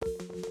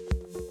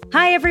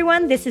Hi,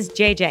 everyone. This is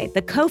JJ,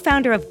 the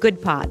co-founder of Good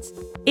Pods.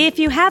 If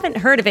you haven't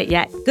heard of it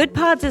yet, Good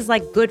Pods is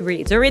like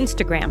Goodreads or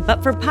Instagram,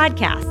 but for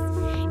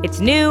podcasts. It's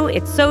new,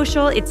 it's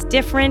social, it's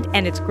different,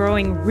 and it's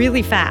growing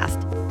really fast.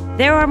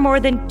 There are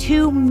more than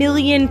 2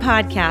 million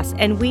podcasts,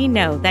 and we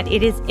know that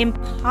it is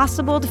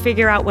impossible to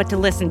figure out what to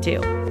listen to.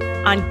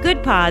 On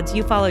Good Pods,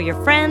 you follow your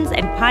friends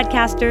and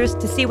podcasters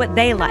to see what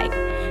they like.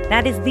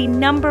 That is the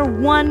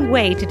 #1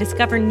 way to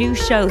discover new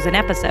shows and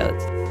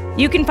episodes.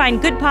 You can find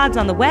Good Pods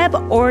on the web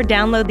or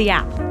download the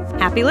app.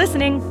 Happy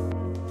listening.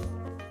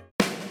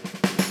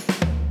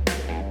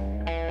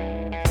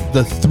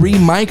 The three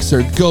mics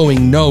are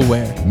going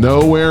nowhere.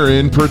 Nowhere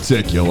in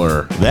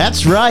particular.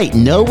 That's right,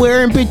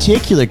 nowhere in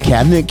particular.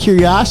 Cabinet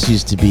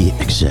Curiosities, to be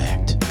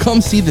exact.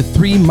 Come see the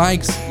three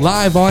mics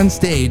live on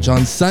stage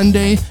on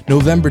Sunday,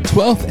 November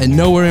 12th at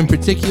Nowhere in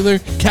Particular,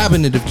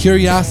 Cabinet of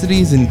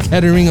Curiosities in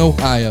Kettering,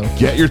 Ohio.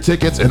 Get your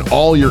tickets and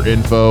all your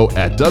info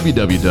at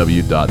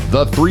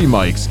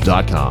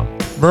www.the3mics.com.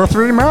 The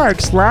Three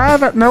Mics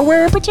live at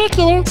Nowhere in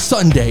Particular.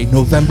 Sunday,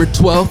 November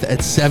 12th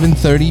at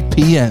 7:30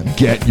 p.m.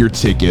 Get your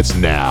tickets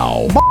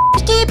now.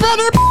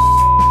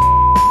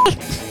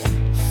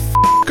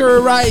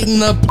 Her right in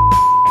the...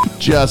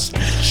 Just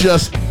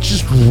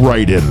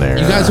right in there.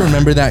 You guys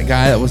remember that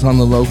guy that was on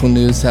the local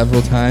news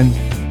several times?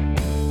 You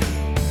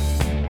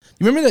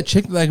remember that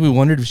chick that we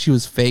wondered if she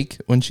was fake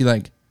when she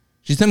sent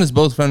us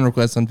both friend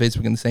requests on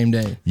Facebook on the same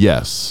day?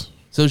 Yes.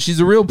 So she's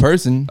a real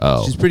person.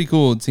 Oh. She's pretty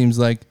cool, it seems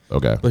like.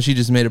 Okay. But she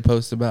just made a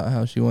post about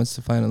how she wants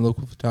to find a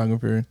local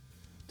photographer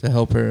to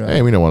help her.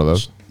 Hey, we know one of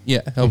those.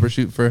 Yeah, help her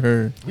shoot for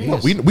her. We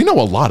know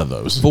a lot of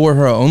those. For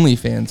her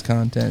OnlyFans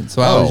content.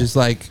 So I was just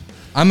like,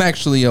 I'm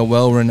actually a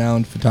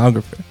well-renowned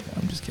photographer.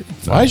 I'm just kidding.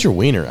 Why is your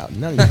wiener out?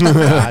 None of your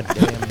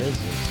goddamn business.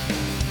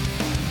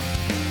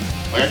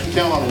 Like I can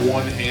count on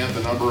one hand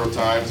the number of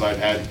times I've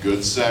had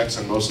good sex,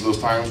 and most of those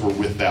times were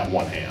with that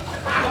one hand.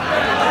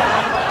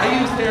 I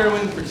used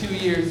heroin for 2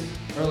 years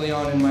early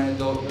on in my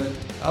adulthood.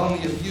 I only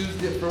have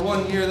used it for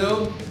 1 year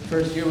though.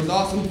 First year was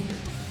awesome.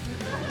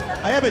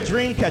 I have a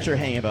dream catcher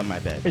hanging above my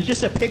bed. It's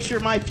just a picture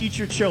of my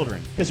future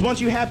children. Because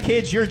once you have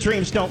kids, your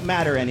dreams don't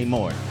matter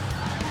anymore.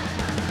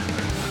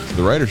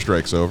 The writer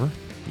strike's over.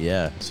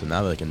 Yeah, so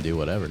now they can do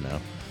whatever now.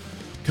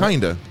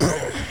 Kinda.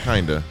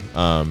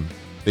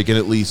 They can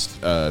at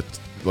least,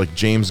 like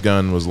James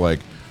Gunn was like,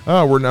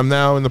 oh, I'm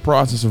now in the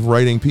process of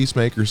writing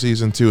Peacemaker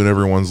season 2, and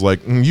everyone's like,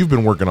 you've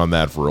been working on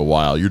that for a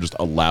while. You're just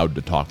allowed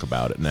to talk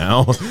about it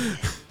now.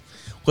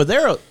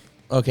 Well,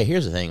 okay,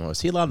 here's the thing.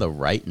 Was he allowed to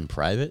write in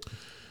private?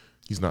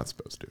 He's not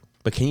supposed to.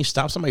 But can you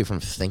stop somebody from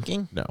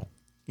thinking? No.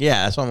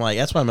 Yeah, that's what I'm like.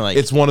 It's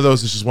one of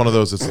those. It's just one of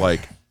those. It's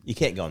like you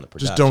can't go in the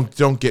production. just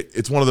don't get.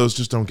 It's one of those.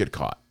 Just don't get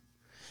caught.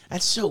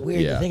 That's so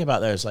weird Yeah. to think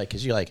about. That it's like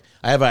because you're like,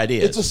 I have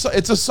ideas.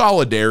 It's a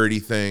solidarity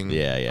thing.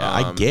 Yeah,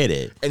 I get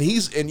it. And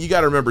you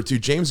got to remember too.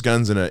 James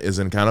Gunn's is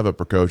in kind of a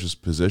precocious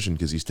position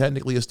because he's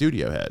technically a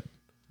studio head.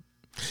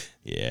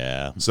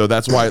 Yeah. So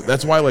that's why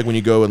like when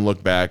you go and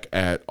look back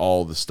at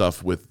all the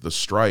stuff with the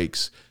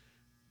strikes,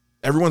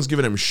 everyone's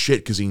giving him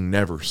shit because he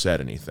never said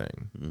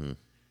anything. Mm-hmm.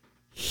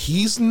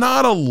 He's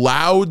not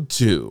allowed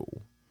to.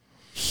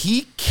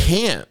 He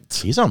can't.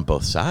 He's on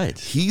both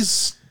sides.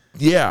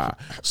 Yeah.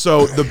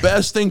 So the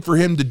best thing for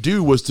him to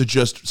do was to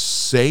just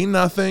say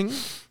nothing.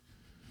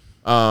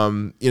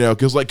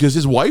 Because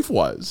his wife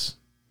was.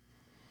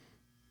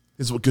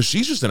 Because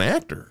she's just an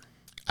actor.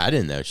 I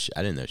didn't know she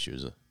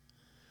was a.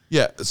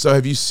 Yeah. So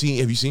have you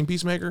seen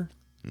Peacemaker?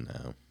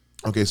 No.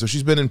 Okay, so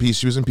she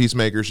was in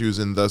Peacemaker. She was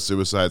in The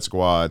Suicide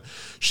Squad.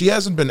 She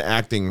hasn't been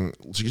acting.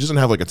 She doesn't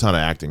have like a ton of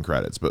acting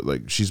credits,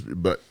 but she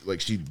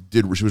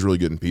was really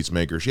good in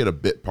Peacemaker. She had a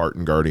bit part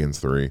in Guardians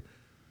 3.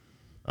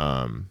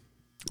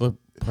 What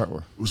part were?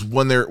 It was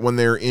when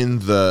they're in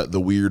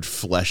the weird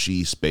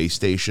fleshy space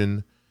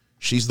station.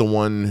 She's the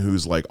one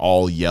who's like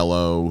all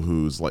yellow.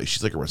 Who's like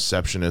she's like a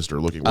receptionist or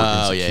working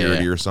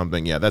security or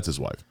something. Yeah, that's his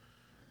wife.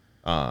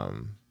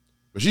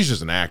 But she's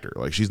just an actor.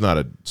 Like she's not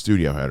a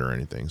studio head or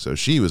anything. So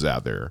she was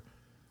out there.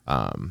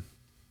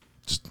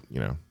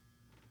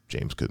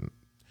 James couldn't.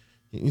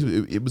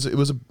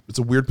 It's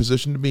a weird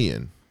position to be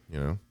in.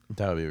 That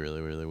would be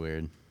really, really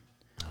weird.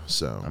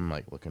 So I'm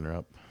like looking her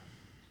up.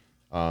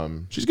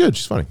 She's good.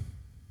 She's funny.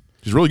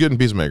 She's really good in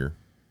Peacemaker.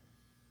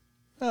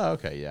 Oh,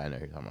 okay. Yeah, I know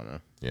who you're talking about now.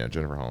 Yeah,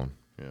 Jennifer Holland.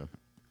 Yeah.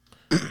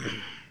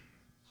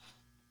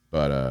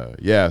 But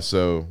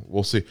so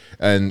we'll see.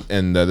 And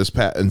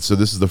so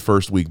this is the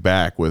first week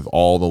back with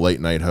all the late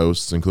night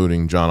hosts,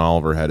 including John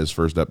Oliver, had his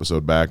first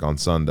episode back on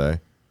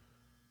Sunday.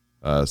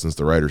 Since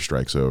the writer's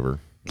strike's over.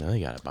 Oh,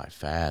 they got it by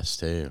fast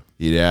too.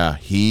 Yeah,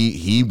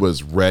 he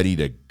was ready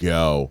to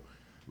go,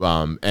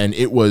 and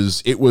it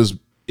was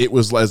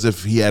as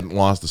if he hadn't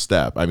lost a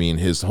step. I mean,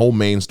 his whole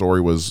main story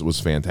was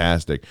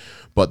fantastic,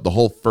 but the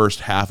whole first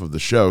half of the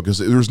show, because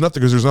there's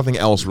nothing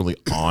else really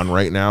on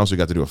right now, so you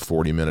got to do a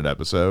 40-minute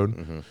episode.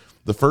 Mm-hmm.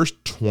 The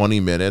first 20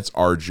 minutes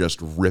are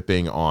just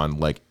ripping on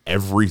like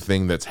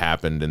everything that's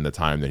happened in the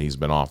time that he's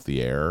been off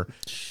the air,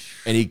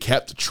 and he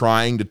kept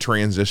trying to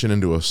transition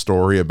into a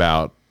story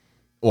about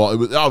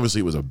Well,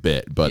 it was a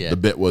bit, but the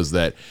bit was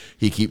that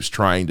he keeps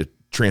trying to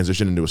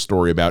transition into a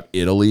story about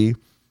Italy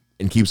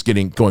and keeps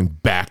going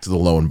back to the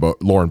Lauren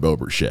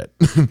Boebert shit.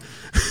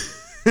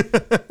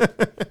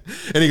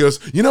 And he goes,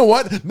 you know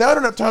what? Now I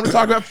don't have time to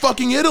talk about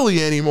fucking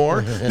Italy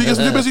anymore because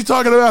I'm too busy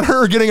talking about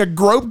her getting a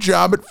grope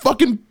job at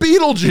fucking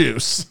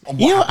Beetlejuice.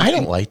 You know, I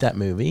don't like that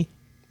movie.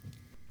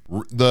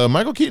 The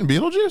Michael Keaton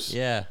Beetlejuice?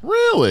 Yeah.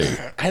 Really?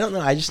 I don't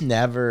know. I just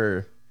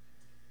never.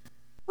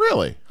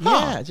 Really?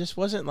 Yeah, it just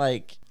wasn't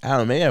like, I don't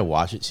know, maybe I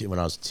watched it when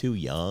I was too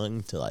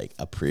young to like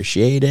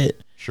appreciate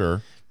it.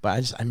 Sure. But I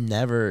was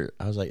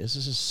like, this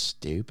is just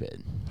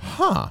stupid.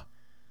 Huh.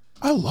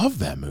 I love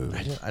that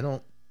movie. I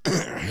don't.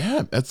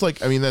 Yeah, that's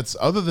like, I mean, that's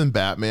other than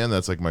Batman,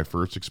 that's like my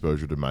first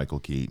exposure to Michael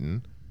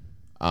Keaton.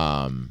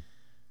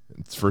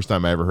 It's the first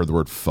time I ever heard the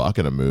word fuck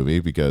in a movie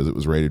because it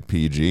was rated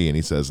PG and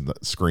he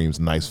screams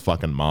nice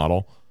fucking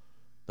model.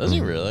 Does he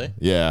really?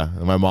 Yeah.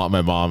 And my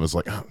mom is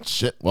like, oh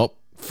shit, well,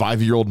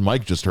 5-year-old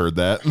Mike just heard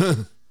that.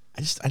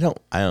 I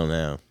don't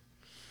know.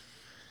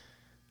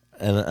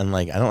 And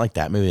like, I don't like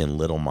that movie and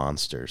Little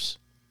Monsters.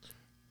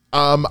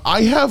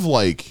 I have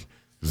like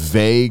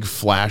vague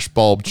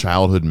flashbulb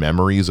childhood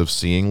memories of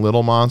seeing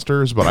Little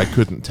Monsters, but I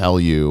couldn't tell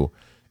you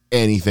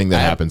anything that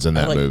happens in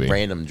that I have, like, movie.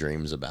 Random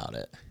dreams about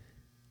it.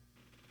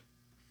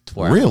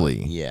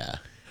 Really? Yeah.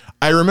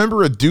 I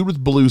remember a dude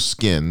with blue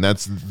skin. That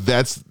is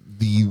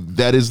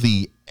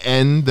the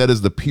end. That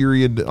is the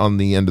period on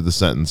the end of the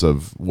sentence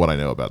of what I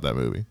know about that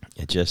movie.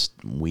 It's just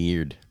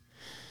weird.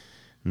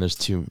 And those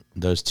two,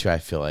 I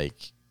feel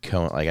like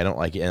I don't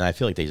like it, and I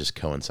feel like they just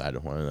coincide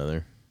with one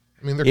another.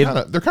 I mean,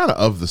 they're kind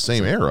of the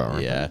same era,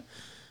 aren't yeah.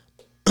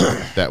 they?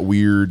 That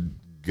weird,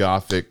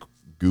 gothic,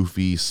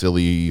 goofy,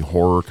 silly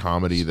horror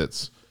comedy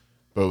that's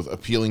both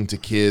appealing to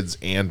kids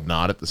and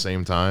not at the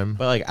same time.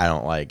 But like, I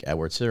don't like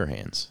Edward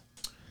Scissorhands.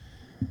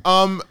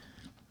 I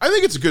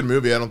think it's a good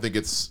movie. I don't think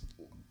it's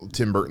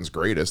Tim Burton's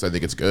greatest. I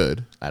think it's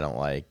good. I don't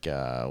like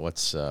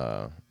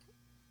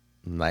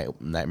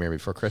Nightmare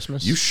Before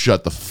Christmas. You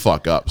shut the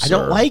fuck up, sir. I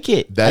don't like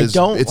it.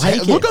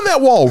 Look on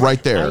that wall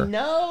right there. I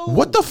know.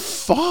 What the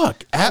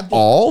fuck? At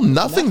all?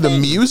 Nothing? The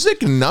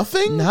music?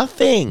 Nothing?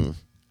 Nothing.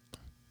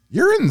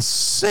 You're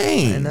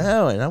insane. I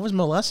know. And I was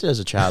molested as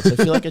a child, so I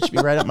feel like it should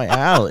be right up my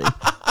alley.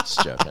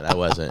 Just joking. I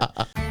wasn't.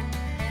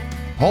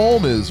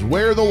 Home is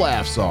where the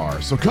laughs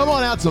are, so come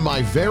on out to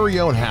my very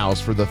own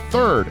house for the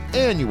 3rd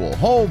annual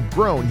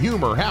Homegrown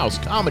Humor House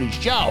Comedy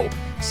Show.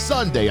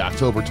 Sunday,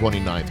 October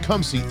 29th.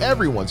 Come see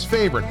everyone's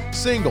favorite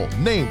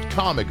single-named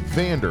comic,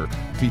 Vander,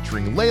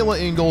 featuring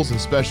Layla Ingalls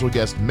and special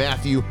guest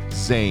Matthew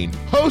Zane.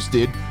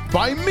 Hosted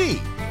by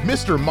me,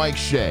 Mr. Mike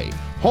Shea.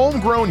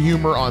 Homegrown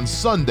Humor on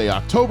Sunday,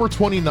 October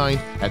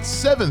 29th at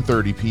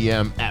 7:30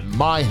 p.m. at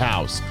my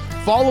house.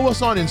 Follow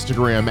us on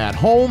Instagram at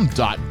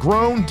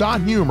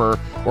home.grown.humor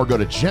or go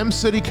to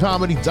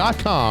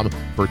gemcitycomedy.com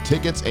for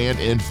tickets and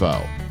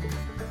info.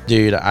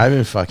 Dude, I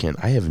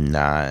have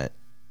not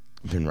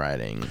been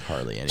writing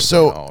hardly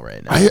anything at all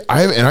right now.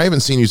 I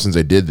haven't seen you since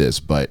I did this,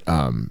 but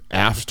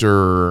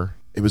after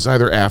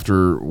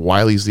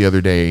Wiley's the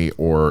other day,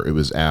 or it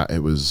was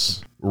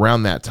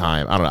around that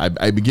time. I don't know.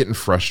 I've been getting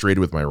frustrated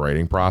with my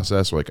writing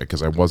process, like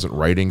because I wasn't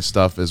writing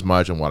stuff as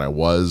much, and what I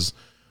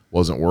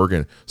wasn't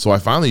working. So I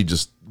finally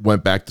just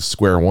went back to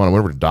square one. I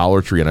went over to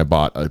Dollar Tree and I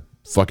bought a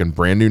fucking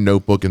brand new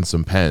notebook and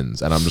some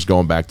pens, and I'm just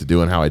going back to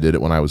doing how I did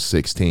it when I was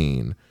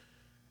 16.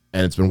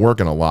 And it's been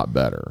working a lot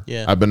better.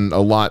 Yeah. I've been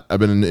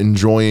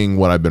enjoying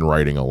what I've been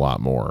writing a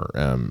lot more.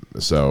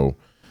 So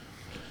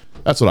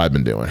that's what I've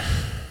been doing.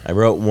 I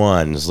wrote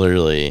one, it's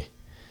literally,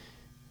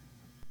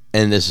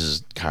 and this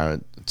is kind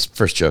of, it's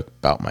first joke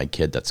about my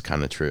kid that's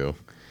kind of true.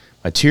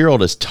 My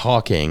 2-year-old is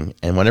talking,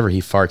 and whenever he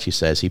farts, he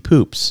says he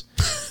poops.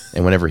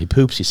 And whenever he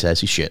poops, he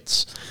says he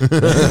shits.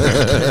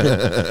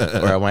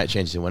 Or I might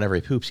change it to whenever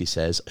he poops, he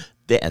says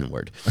the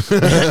N-word.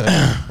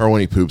 Or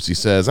when he poops, he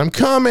says, I'm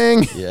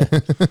coming. Yeah.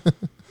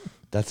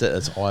 That's it.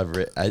 That's all I've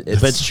written. But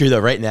it's true, though.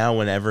 Right now,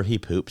 whenever he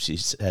poops, he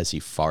says he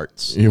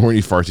farts. When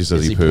he farts, he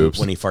says he poops.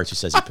 When he farts, he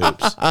says he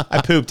poops.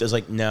 I pooped. I was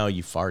like, no,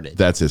 you farted.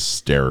 That's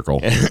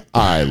hysterical.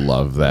 I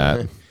love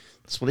that.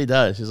 That's what he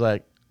does. He's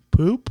like,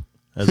 poop?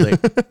 I was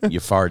like, you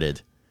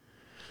farted.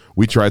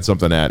 We tried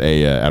something at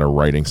a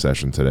writing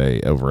session today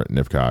over at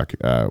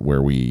Nipcock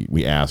where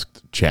we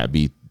asked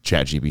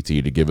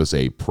ChatGPT to give us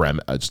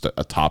just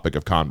a topic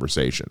of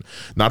conversation,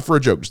 not for a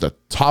joke, just a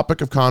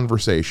topic of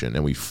conversation,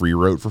 and we free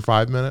wrote for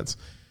 5 minutes,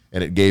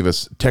 and it gave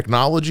us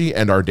technology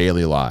and our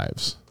daily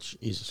lives.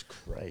 Jesus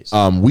Christ.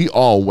 We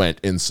all went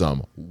in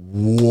some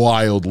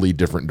wildly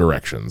different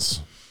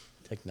directions.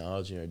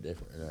 Technology are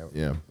different.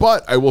 Yeah,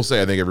 but I will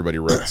say I think everybody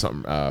wrote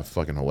something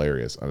fucking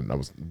hilarious. I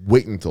was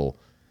waiting until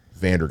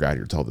Vander got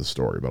here to tell this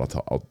story, but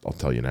I'll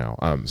tell you now.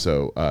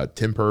 So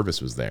Tim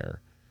Purvis was there.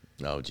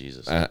 Oh,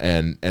 Jesus.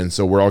 And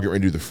so we're all getting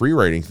ready to do the free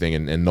writing thing,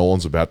 and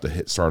Nolan's about to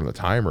hit start on the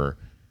timer,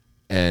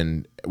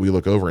 and we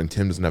look over, and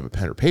Tim doesn't have a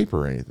pen or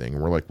paper or anything.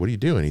 And we're like, what are you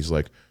doing? He's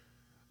like,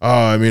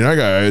 I mean,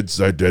 I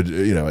did,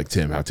 you know, like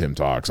how Tim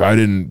talks. I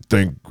didn't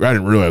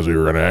realize we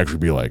were going to actually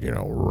be like, you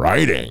know,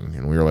 writing.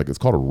 And we were like, it's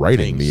called a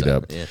writing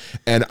meetup. Yeah.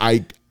 And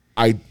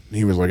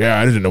he was like, yeah,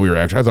 I didn't know we were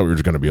actually, I thought we were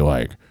just going to be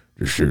like,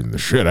 just shooting the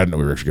shit. I didn't know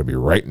we were actually going to be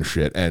writing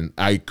shit. And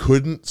I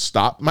couldn't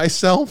stop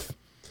myself.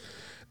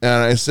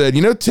 And I said,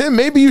 you know, Tim,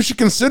 maybe you should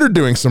consider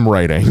doing some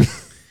writing.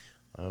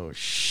 Oh,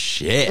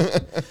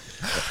 shit.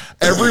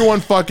 Everyone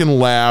fucking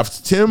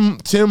laughed.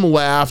 Tim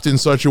laughed in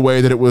such a way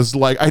that it was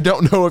like, I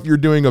don't know if you're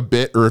doing a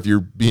bit or if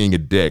you're being a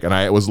dick. And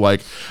I was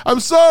like,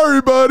 I'm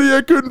sorry, buddy.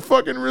 I couldn't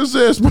fucking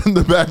resist. But in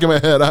the back of my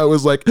head, I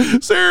was like,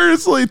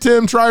 seriously,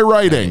 Tim, try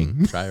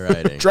writing. Try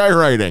writing. Try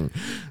writing.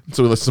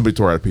 So somebody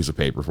tore out a piece of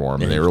paper for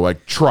him and they were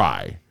like,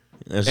 try.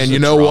 And you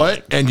know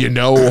what?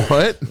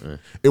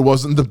 It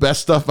wasn't the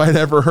best stuff I'd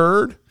ever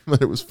heard,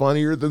 but it was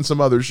funnier than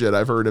some other shit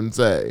I've heard him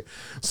say.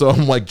 So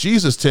I'm like,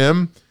 Jesus,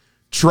 Tim,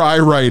 try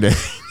writing.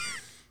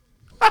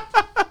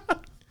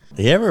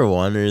 You ever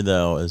wonder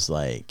though, is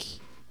like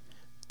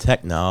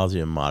technology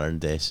in modern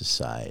day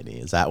society,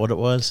 is that what it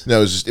was?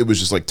 No, it was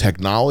just like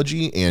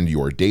technology and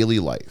your daily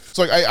life.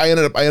 So like I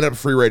ended up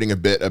free writing a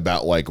bit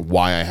about like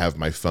why I have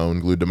my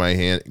phone glued to my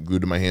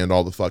hand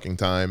all the fucking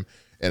time.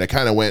 And I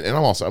kind of went, and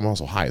I'm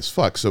also high as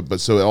fuck. I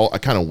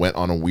kind of went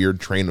on a weird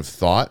train of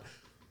thought,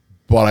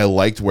 but I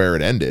liked where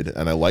it ended,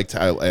 and I liked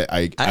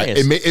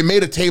it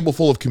made a table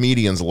full of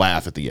comedians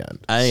laugh at the end.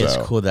 I think it's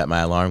cool that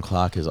my alarm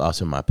clock is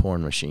also my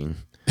porn machine.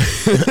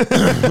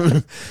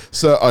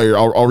 So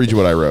I'll read you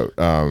what I wrote.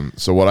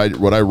 So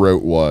what I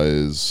wrote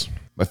was,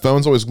 my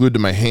phone's always glued to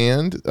my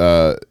hand,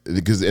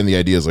 because the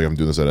idea is like I'm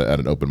doing this at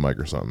an open mic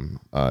or something.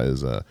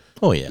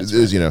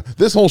 You know,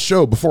 this whole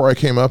show before I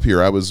came up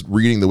here, I was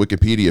reading the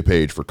Wikipedia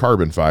page for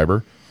carbon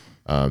fiber.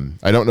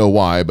 I don't know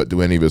why, but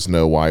do any of us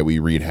know why we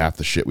read half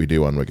the shit we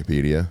do on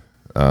Wikipedia?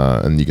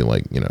 And you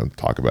can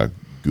talk about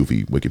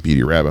goofy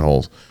Wikipedia rabbit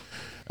holes.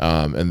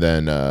 And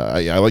then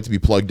I like to be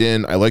plugged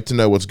in. I like to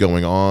know what's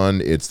going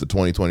on. It's the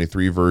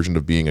 2023 version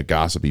of being a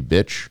gossipy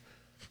bitch.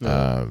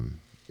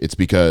 It's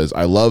because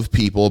I love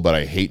people, but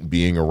I hate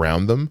being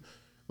around them.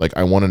 Like,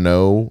 I want to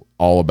know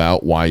all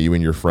about why you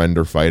and your friend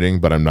are fighting,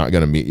 but I'm not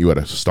going to meet you at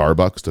a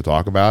Starbucks to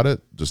talk about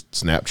it. Just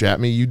Snapchat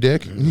me, you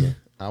dick. Yeah.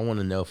 I want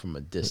to know from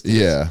a distance.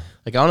 Yeah.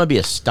 Like, I want to be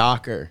a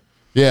stalker.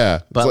 Yeah.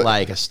 But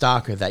like a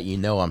stalker that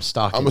I'm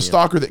stalking. I'm a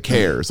stalker that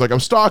cares. Like, I'm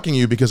stalking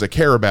you because I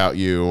care about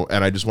you,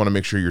 and I just want to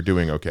make sure you're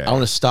doing okay. I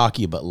want to stalk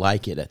you, but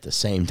like it at the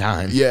same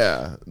time.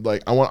 Yeah.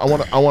 Like, I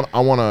want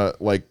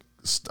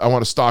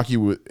to stalk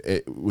you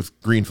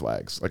with green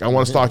flags. Like, I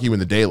want to stalk you in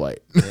the daylight.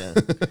 Yeah.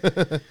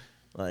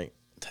 Like,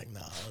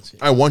 technology.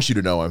 I want you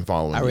to know I'm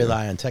following you. I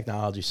rely on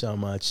technology so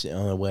much. The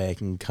only way I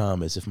can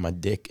come is if my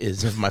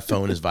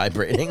phone is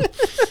vibrating. What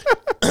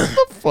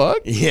the fuck?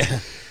 Yeah.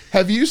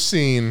 Have you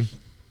seen,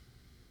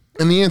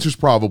 and the answer's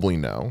probably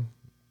no,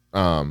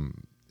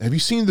 have you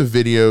seen the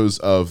videos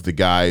of the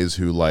guys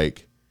who or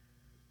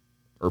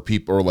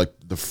like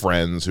the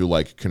friends who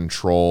like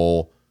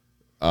control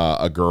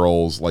a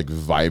girl's like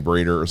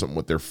vibrator or something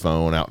with their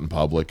phone out in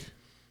public?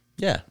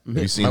 Yeah. Have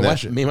you seen that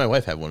shit? Me and my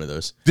wife have one of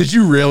those. Did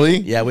you really?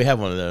 Yeah, we have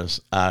one of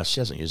those. She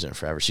hasn't used it in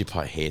forever. She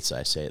probably hates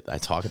I say it. I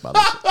talk about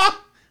this.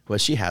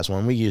 But she has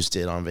one. We used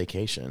it on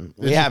vacation.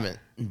 We haven't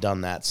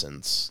done that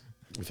since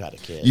we've had a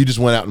kid. You just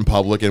went out in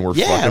public and were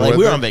fucking like with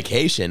we were her? on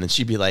vacation, and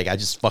she'd be like, I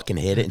just fucking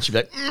hit it. And she'd be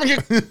like,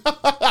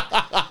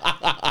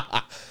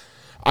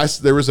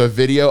 There was a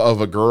video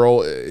of a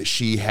girl.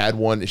 She had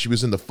one. She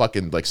was in the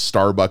fucking like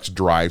Starbucks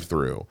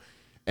drive-thru,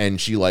 and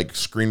she like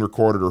screen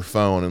recorded her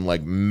phone and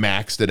like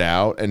maxed it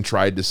out and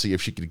tried to see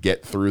if she could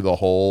get through the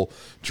whole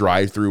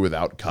drive-thru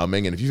without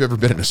coming. And if you've ever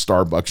been in a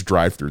Starbucks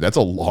drive-thru, that's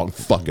a long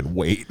fucking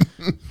wait.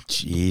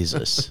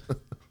 Jesus.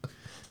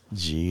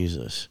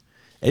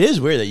 It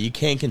is weird that you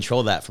can't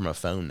control that from a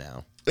phone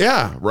now.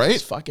 Yeah, right?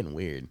 It's fucking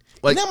weird.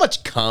 Like, you know how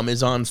much cum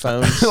is on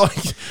phones?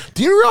 Like,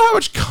 do you realize how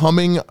much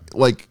coming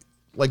like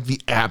the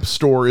App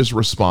Store is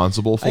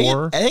responsible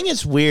for? I think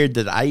it's weird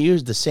that I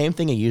use the same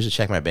thing I use to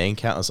check my bank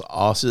account is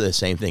also the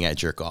same thing I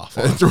jerk off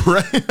on. That's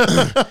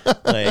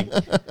right. Like,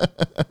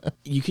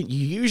 you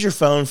use your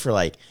phone for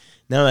like,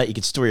 now that you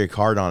can store your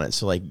card on it,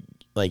 so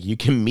like you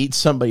can meet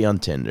somebody on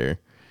Tinder.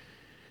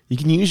 You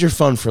can use your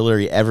phone for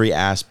literally every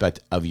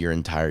aspect of your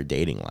entire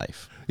dating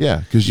life.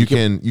 Yeah, because you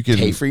can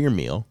pay for your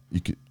meal.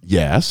 You can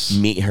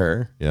meet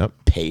her. Yep.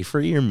 Pay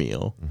for your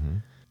meal. Mm-hmm.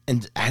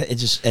 And it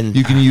just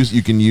you can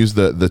use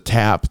the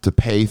tap to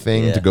pay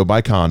thing to go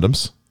buy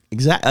condoms.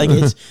 Exactly.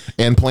 Like it's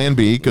and Plan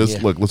B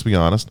because look, let's be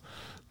honest.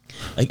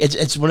 Like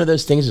it's one of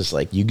those things. Just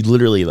like you could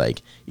literally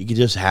like you could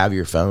just have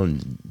your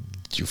phone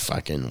do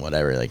fucking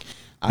whatever. Like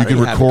you can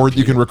record.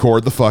 You can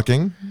record the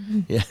fucking.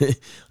 Yeah. Like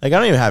I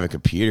don't even have a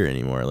computer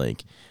anymore.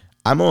 Like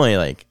I'm only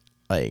like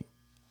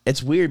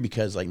it's weird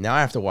because like now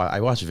I have to watch. I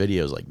watch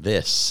videos like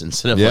this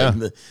instead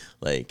of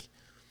like.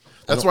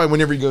 That's why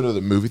whenever you go to the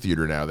movie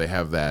theater now, they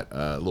have that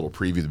little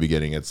preview at the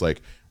beginning. It's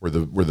like where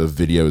the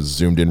video is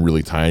zoomed in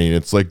really tiny, and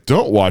it's like,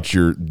 don't watch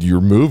your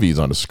movies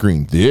on a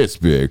screen this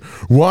big.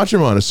 Watch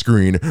them on a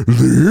screen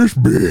this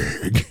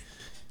big.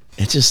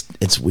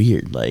 It's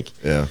weird. Like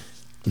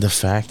the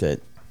fact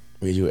that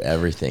We do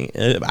everything.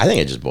 I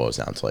think it just boils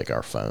down to like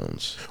our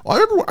phones.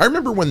 Well, I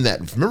remember when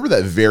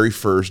that very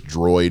first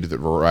droid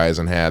that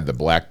Verizon had, the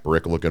black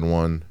brick looking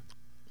one.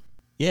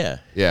 Yeah.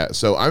 Yeah.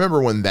 So I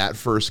remember when that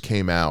first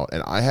came out,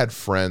 and I had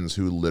friends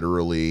who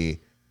literally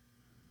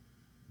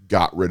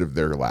got rid of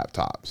their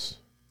laptops.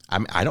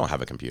 I don't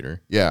have a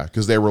computer. Yeah,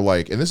 because they were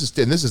like, and this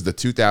is the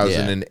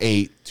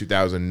 2008,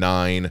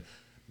 2009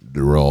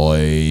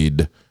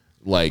 droid.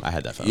 Like I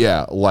had that phone.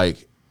 Yeah,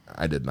 like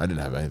I didn't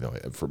have anything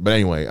like that. But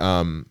anyway,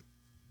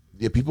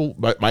 yeah, people.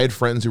 I had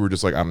friends who were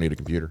just like, I don't need a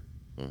computer,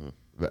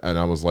 and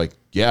I was like,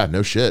 yeah,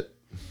 no shit,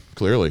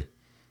 clearly.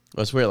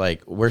 That's weird.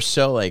 Like we're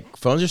so like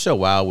phones are so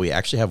wild. We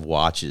actually have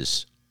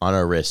watches on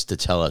our wrist to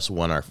tell us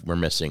when we're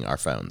missing our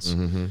phones.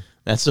 Mm-hmm.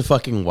 That's the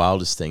fucking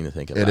wildest thing to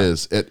think about. It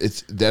is.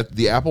 It's that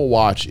the Apple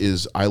Watch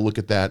is. I look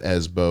at that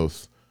as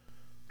both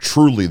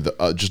truly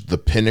the just the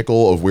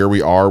pinnacle of where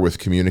we are with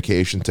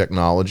communication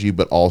technology,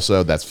 but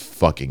also that's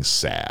fucking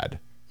sad.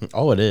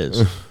 Oh, it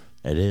is.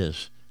 It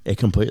is. It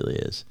completely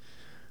is.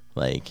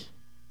 Like,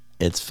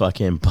 it's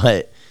fucking.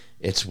 But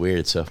it's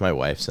weird. So if my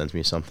wife sends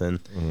me something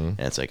and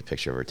it's like a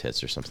picture of her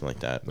tits or something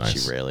like that,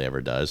 nice. She rarely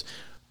ever does.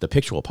 The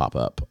picture will pop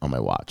up on my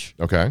watch.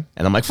 Okay.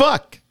 And I'm like,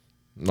 fuck.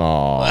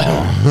 Aww.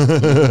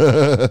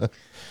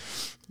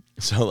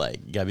 So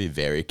like you gotta be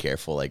very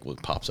careful like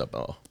what pops up.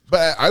 Oh,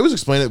 but I was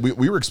explaining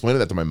we were explaining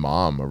that to my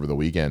mom over the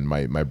weekend.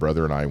 My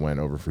brother and I went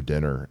over for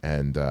dinner,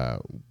 and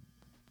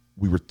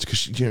we were because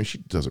she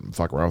doesn't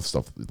fuck around with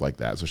stuff like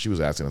that, so she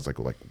was asking us like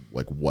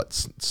what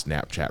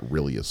Snapchat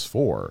really is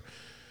for,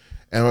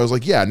 and I was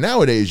like, yeah,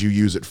 nowadays you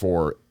use it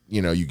for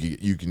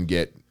you can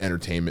get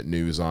entertainment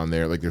news on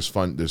there, like there's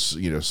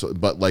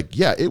but like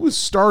yeah, it was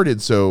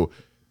started so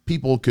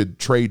people could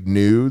trade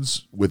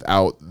nudes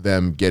without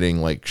them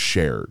getting like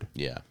shared.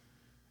 Yeah.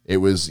 It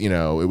was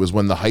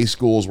when the high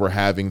schools were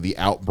having the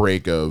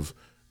outbreak of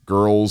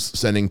girls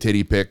sending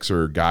titty pics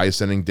or guys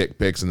sending dick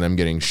pics and them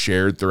getting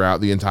shared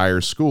throughout the entire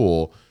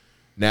school.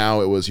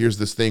 Now it was, here's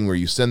this thing where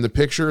you send the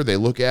picture, they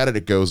look at it,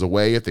 it goes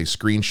away. If they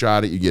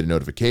screenshot it, you get a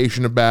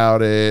notification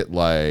about it.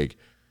 Like,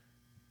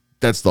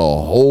 that's the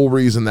whole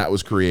reason that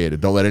was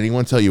created. Don't let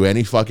anyone tell you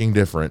any fucking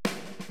different.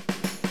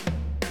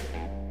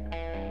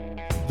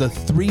 The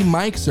three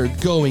mics are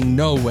going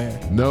nowhere.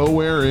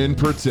 Nowhere in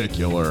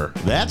particular.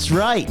 That's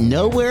right,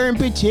 nowhere in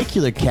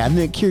particular.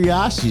 Cabinet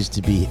Curiosities,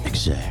 to be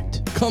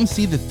exact. Come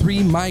see the three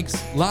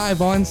mics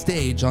live on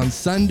stage on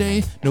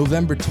Sunday,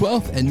 November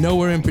 12th, and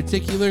nowhere in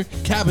particular,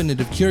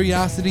 Cabinet of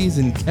Curiosities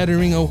in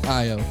Kettering,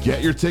 Ohio.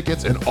 Get your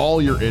tickets and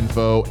all your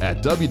info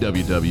at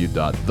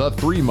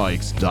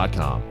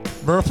www.the3mics.com.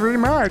 The Three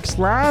Mics,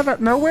 live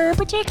at nowhere in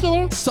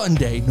particular.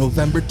 Sunday,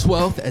 November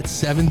 12th at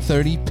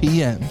 7:30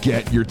 p.m.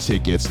 Get your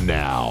tickets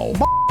now.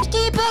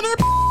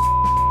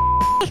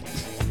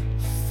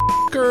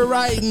 Her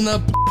right in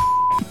the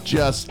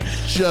just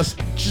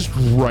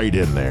right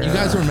in there. You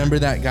guys remember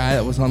that guy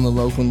that was on the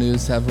local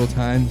news several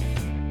times?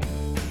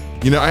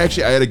 I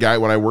had a guy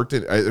when I worked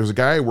there was a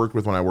guy I worked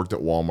with when I worked at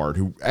Walmart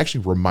who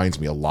actually reminds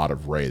me a lot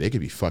of Ray. They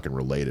could be fucking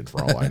related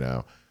for all I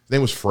know. His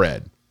name was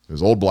Fred. He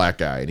was an old black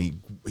guy, and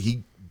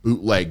he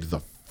bootlegged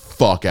the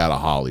fuck out of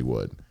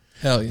Hollywood.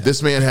 Hell yeah.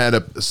 This man had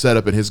a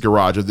setup in his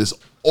garage of this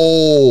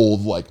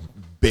old, like,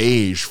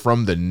 beige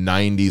from the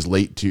 90s,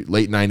 late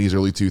 90s,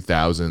 early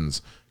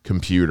 2000s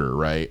computer,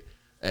 right?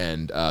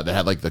 And that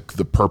had, like,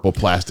 the purple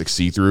plastic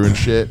see-through and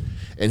shit.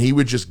 And he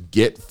would just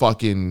get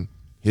fucking...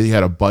 He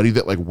had a buddy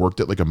that, like, worked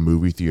at, like, a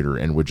movie theater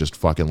and would just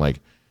fucking, like,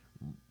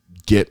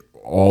 get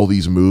all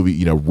these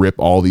movies, rip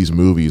all these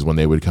movies when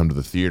they would come to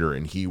the theater,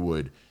 and he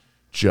would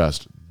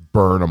just...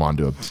 burn them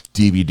onto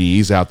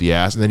DVDs out the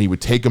ass, and then he would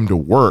take them to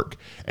work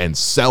and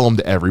sell them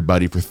to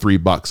everybody for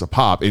 $3 a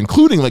pop,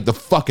 including like the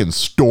fucking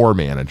store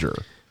manager.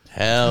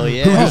 Hell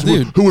yeah.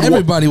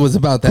 Everybody was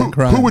about that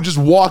crime. Who would just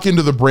walk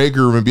into the break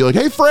room and be like,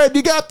 hey, Fred,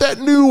 you got that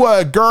new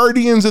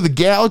Guardians of the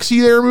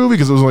Galaxy there movie?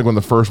 Because it was like when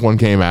the first one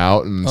came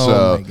out. And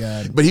oh, my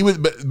God. But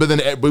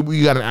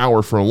we got an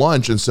hour for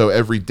lunch, and so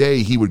every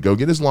day he would go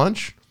get his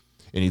lunch,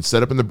 and he'd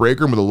set up in the break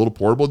room with a little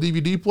portable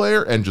DVD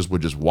player and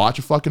would just watch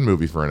a fucking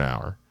movie for an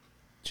hour.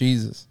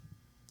 Jesus.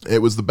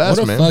 It was the best,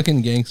 man. What a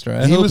fucking gangster.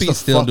 I hope he's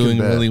still doing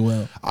really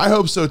well. I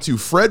hope so, too.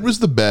 Fred was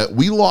the bet.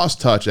 We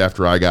lost touch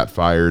after I got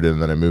fired,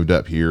 and then I moved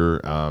up here,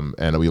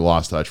 and we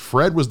lost touch.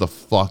 Fred was the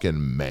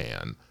fucking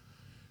man.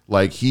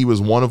 Like, he was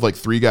one of, like,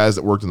 3 guys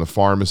that worked in the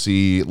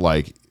pharmacy.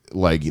 Like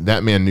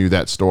that man knew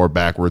that store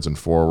backwards and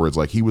forwards.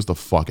 Like, he was the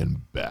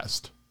fucking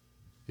best.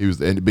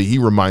 But he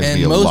reminds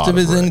me a lot. And most of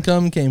his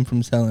income came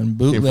from selling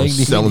bootleg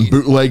DVDs. Selling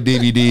bootleg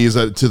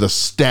DVDs to the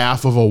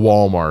staff of a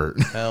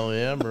Walmart. Hell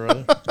yeah,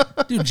 brother.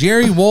 Dude,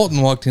 Jerry Walton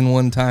walked in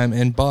one time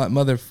and bought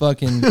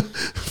motherfucking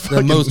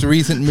the most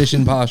recent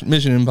Mission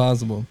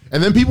Impossible.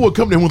 And then people would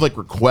come to him with like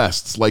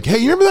requests, like, "Hey,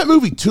 you remember that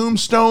movie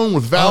Tombstone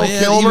with Val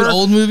Kilmer?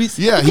 Old movies?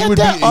 Yeah, he would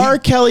that R.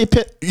 Kelly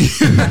pit.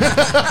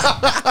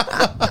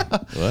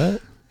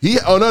 What?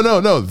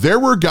 No. There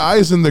were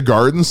guys in the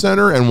garden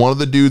center and one of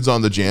the dudes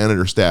on the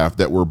janitor staff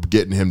that were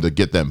getting him to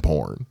get them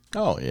porn.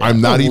 Oh, yeah.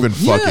 I'm not even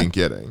fucking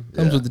kidding.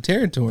 Comes with the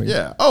territory.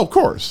 Yeah. Oh, of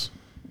course.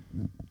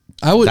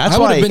 I would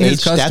have been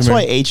his customer. That's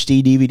why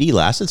HD DVD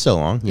lasted so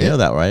long. You know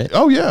that, right?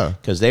 Oh yeah,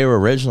 because they were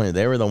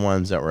the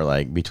ones that were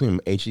like between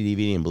HD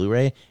DVD and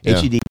Blu-ray. Yeah.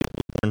 HD.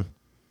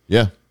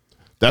 Yeah,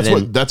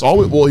 that's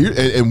all. Well, here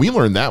and we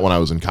learned that when I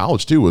was in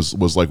college too.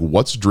 Was like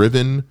what's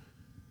driven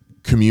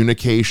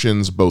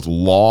communications, both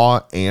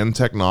law and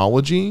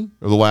technology,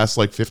 over the last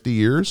like 50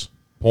 years?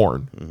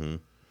 Porn. Mm-hmm.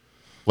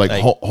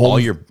 Like all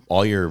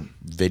your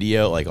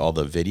video, like all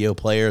the video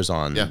players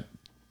on. Yeah.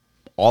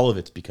 All of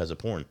it's because of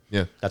porn.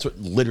 Yeah, that's what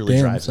literally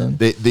drives it.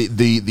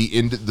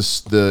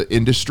 The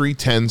industry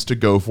tends to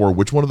go for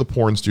which one of the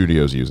porn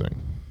studios using,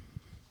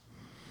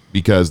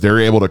 because they're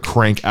able to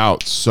crank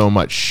out so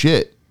much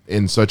shit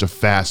in such a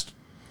fast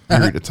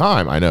period of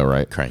time. I know,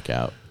 right? Crank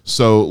out.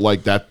 So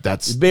like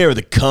that's you'd be able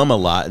to come a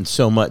lot and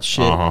so much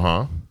shit.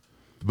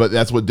 But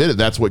that's what did it.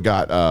 That's what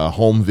got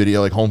home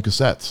video, like home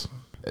cassettes.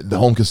 The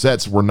home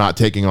cassettes were not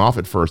taking off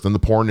at first. Then the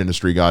porn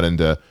industry got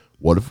into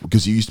what if,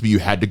 because you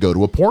had to go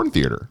to a porn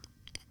theater.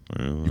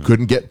 You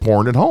couldn't get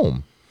porn at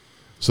home.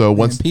 So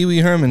once Pee Wee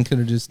Herman could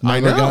have just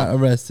never got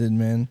arrested,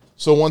 man.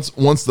 So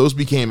once those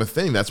became a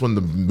thing, that's when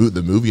the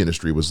movie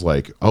industry was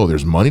like, oh,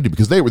 there's money to,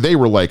 because they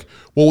were like,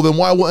 well, then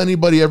why will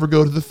anybody ever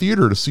go to the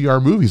theater to see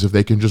our movies if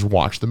they can just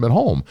watch them at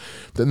home?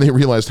 Then they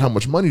realized how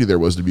much money there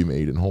was to be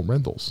made in home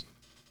rentals.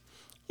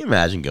 Can you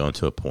imagine going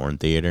to a porn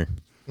theater?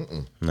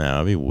 No,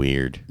 it'd be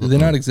weird. Do they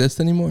not exist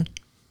anymore?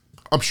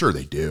 I'm sure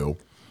they do.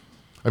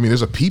 I mean,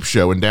 there's a Peep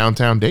Show in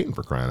downtown Dayton,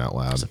 for crying out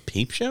loud. There's a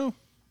Peep Show?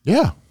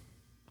 Yeah.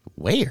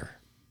 Where?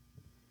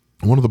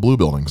 One of the blue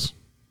buildings.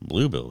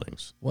 Blue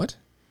buildings. What?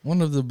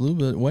 One of the blue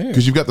buildings? Where?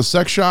 Because you've got the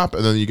sex shop,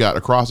 and then you got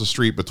across the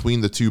street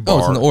between the two bars. Oh,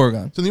 it's in the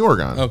Oregon. It's in the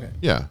Oregon. Okay.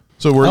 Yeah.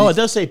 So it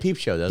does say Peep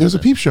Show, doesn't it? There's a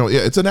Peep Show.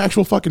 Yeah, it's an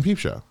actual fucking Peep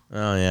Show.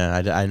 Oh,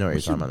 yeah. I know what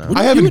you're talking about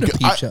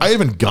now. I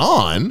haven't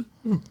gone.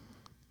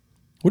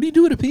 What do you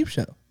do at a Peep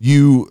Show?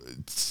 You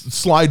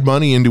slide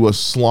money into a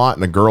slot,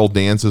 and a girl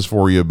dances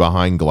for you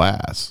behind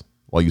glass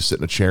while you sit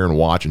in a chair and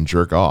watch and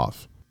jerk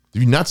off.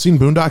 Have you not seen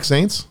Boondock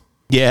Saints?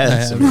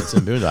 Yeah, it's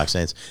in Boondock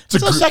Saints.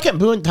 It's the second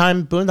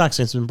time Boondock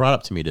Saints has been brought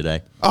up to me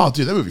today. Oh,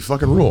 dude, that movie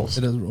fucking rules.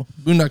 It does rule.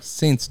 Boondock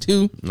Saints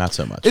 2. Not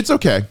so much. It's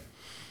okay.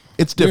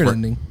 It's Weird different.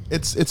 ending.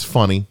 It's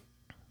funny.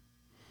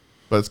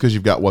 But it's because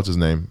you've got, what's his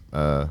name?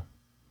 The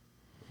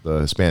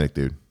Hispanic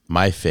dude.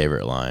 My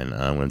favorite line,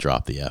 I'm going to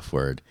drop the F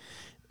word,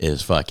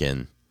 is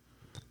fucking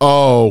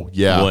Oh,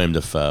 yeah. William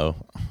Dafoe.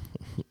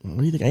 What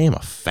do you think? I am a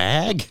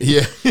fag?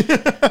 Yeah.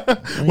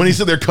 When he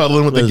said they're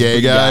cuddling with the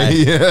gay guy.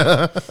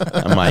 Yeah.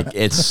 I'm like,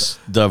 it's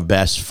the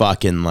best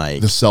fucking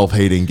like. The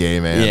self-hating gay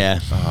man.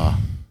 Yeah.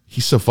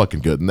 He's so fucking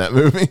good in that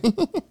movie.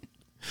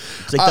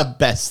 It's like the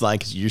best line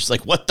because you're just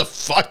like, what the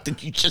fuck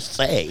did you just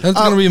say? That's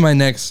going to be my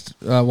next,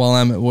 while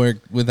I'm at work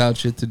without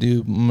shit to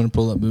do, I'm going to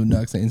pull up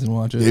Boondock Saints and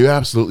watch it. You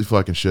absolutely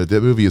fucking should.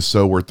 That movie is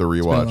so worth the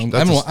rewatch.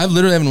 I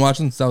literally haven't watched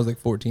it since I was like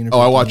 14 or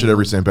 15. I watch it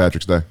every St.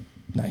 Patrick's Day.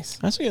 Nice.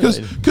 That's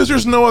because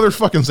there's no other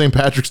fucking St.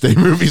 Patrick's Day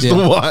movies to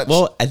watch.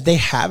 Well, they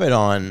have it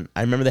on.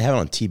 I remember they have it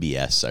on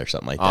TBS or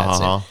something like that.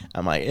 So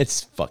I'm like,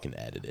 it's fucking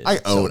edited. I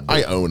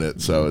own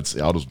it, so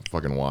I'll just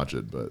fucking watch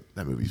it. But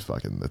that movie's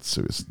fucking, that's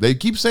serious. They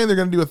keep saying they're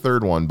gonna do a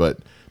third one, but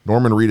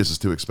Norman Reedus is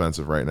too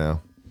expensive right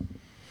now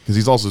because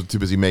he's also too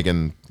busy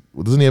making.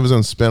 Doesn't he have his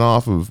own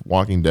spinoff of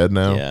Walking Dead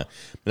now? Yeah,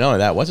 but not only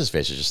that, what's his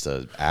face is just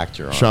an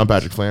actor. On, Sean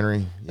Patrick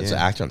Flannery. It's an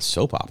actor on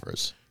soap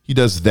operas. He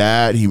does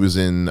that. He was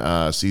in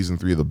season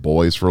 3 of The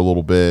Boys for a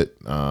little bit.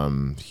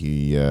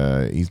 He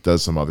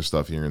does some other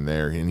stuff here and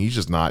there, and he's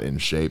just not in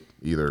shape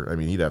either. I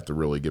mean, he'd have to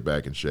really get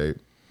back in shape.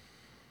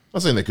 I'm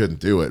not saying they couldn't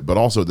do it, but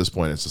also at this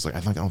point, it's just like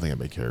I don't think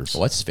anybody cares.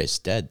 Well, what's his face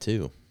dead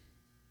too?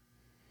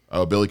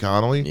 Oh, Billy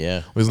Connolly. Yeah,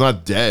 well, he's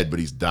not dead, but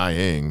he's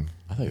dying.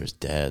 I thought he was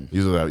dead.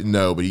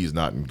 No, but he's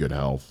not in good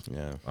health.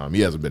 Yeah,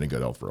 he hasn't been in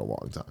good health for a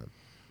long time.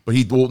 But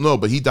he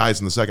dies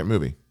in the second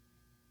movie.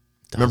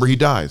 Remember, he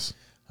dies.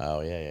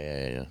 Oh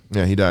yeah.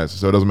 Yeah, he dies,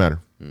 so it doesn't matter.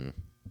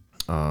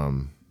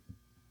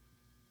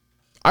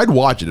 I'd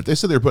watch it if they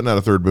said they were putting out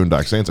a third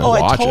Boondock Saints.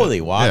 I'd totally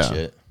watch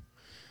it,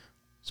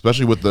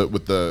 especially with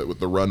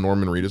the run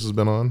Norman Reedus has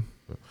been on.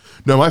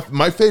 No,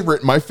 my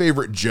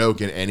favorite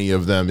joke in any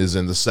of them is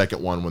in the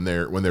second one when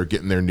they're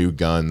getting their new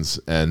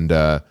guns and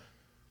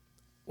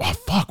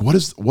what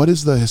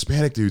is the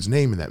Hispanic dude's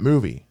name in that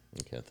movie?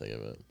 I can't think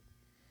of it.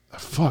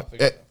 Fuck.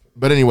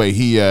 But anyway,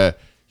 he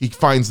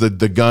finds the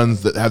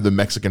guns that have the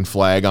Mexican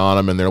flag on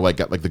them, and they're like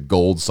got like the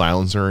gold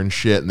silencer and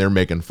shit, and they're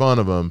making fun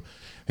of him.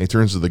 And he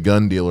turns to the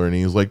gun dealer and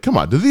he's like, "Come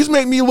on, do these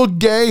make me look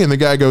gay?" And the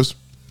guy goes,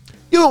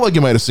 "You look like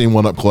you might have seen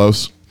one up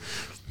close."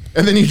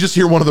 And then you just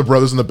hear one of the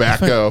brothers in the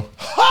back go,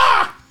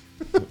 "Ha!"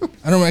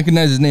 I don't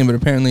recognize his name, but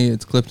apparently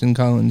it's Clifton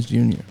Collins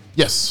Jr.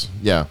 Yes,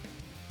 yeah,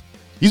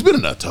 he's been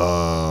in a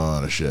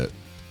ton of shit.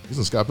 He's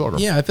in Scott Pilgrim.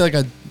 Yeah, I feel like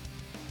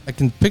I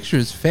can picture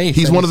his face.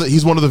 He's one of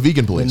the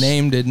vegan The police.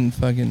 name didn't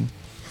fucking.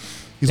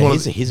 He's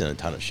in a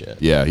ton of shit.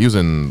 Yeah, he was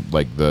in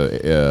like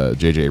the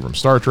J.J. Abrams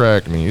Star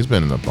Trek. I mean, he's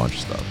been in a bunch of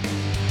stuff.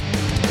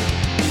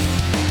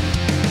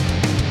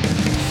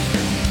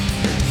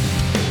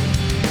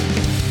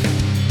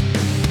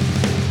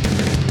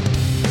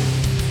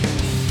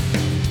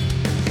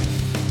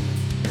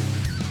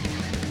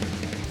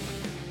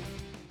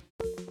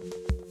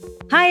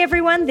 Hi,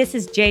 everyone. This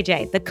is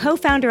JJ, the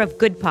co-founder of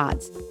Good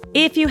Pods.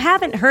 If you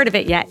haven't heard of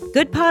it yet,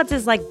 Good Pods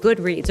is like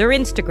Goodreads or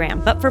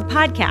Instagram, but for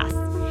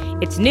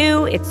podcasts. It's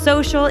new, it's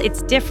social,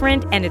 it's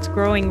different, and it's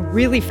growing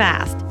really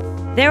fast.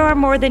 There are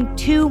more than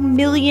 2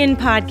 million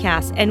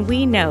podcasts, and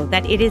we know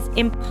that it is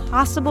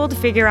impossible to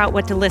figure out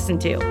what to listen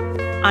to.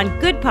 On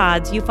Good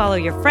Pods, you follow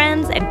your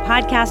friends and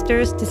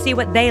podcasters to see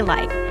what they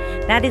like.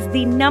 That is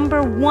the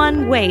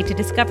 #1 way to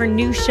discover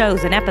new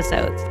shows and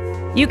episodes.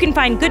 You can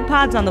find Good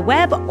Pods on the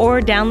web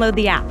or download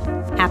the app.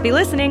 Happy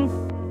listening.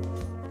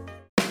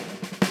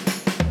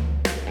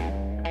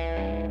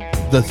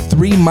 The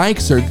three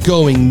mics are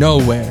going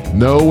nowhere.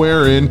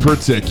 Nowhere in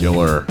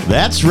particular.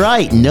 That's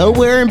right,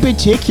 nowhere in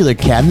particular.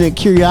 Cabinet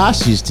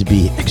Curiosities, to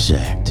be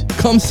exact.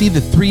 Come see the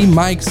three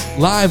mics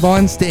live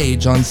on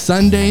stage on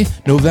Sunday,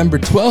 November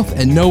 12th,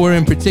 and nowhere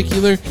in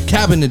particular,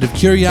 Cabinet of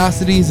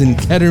Curiosities in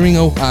Kettering,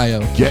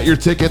 Ohio. Get your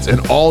tickets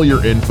and all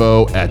your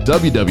info at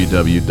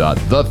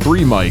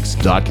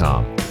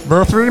www.the3mics.com.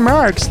 The Three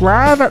Mics,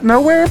 live at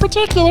Nowhere in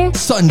Particular.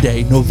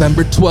 Sunday,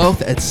 November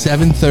 12th at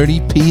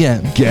 7:30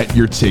 p.m. Get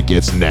your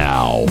tickets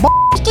now.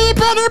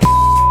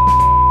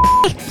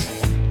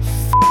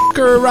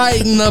 Her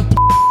right in the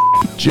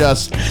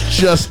Just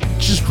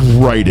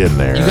right in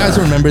there. You guys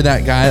remember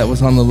that guy that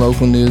was on the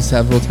local news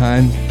several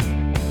times?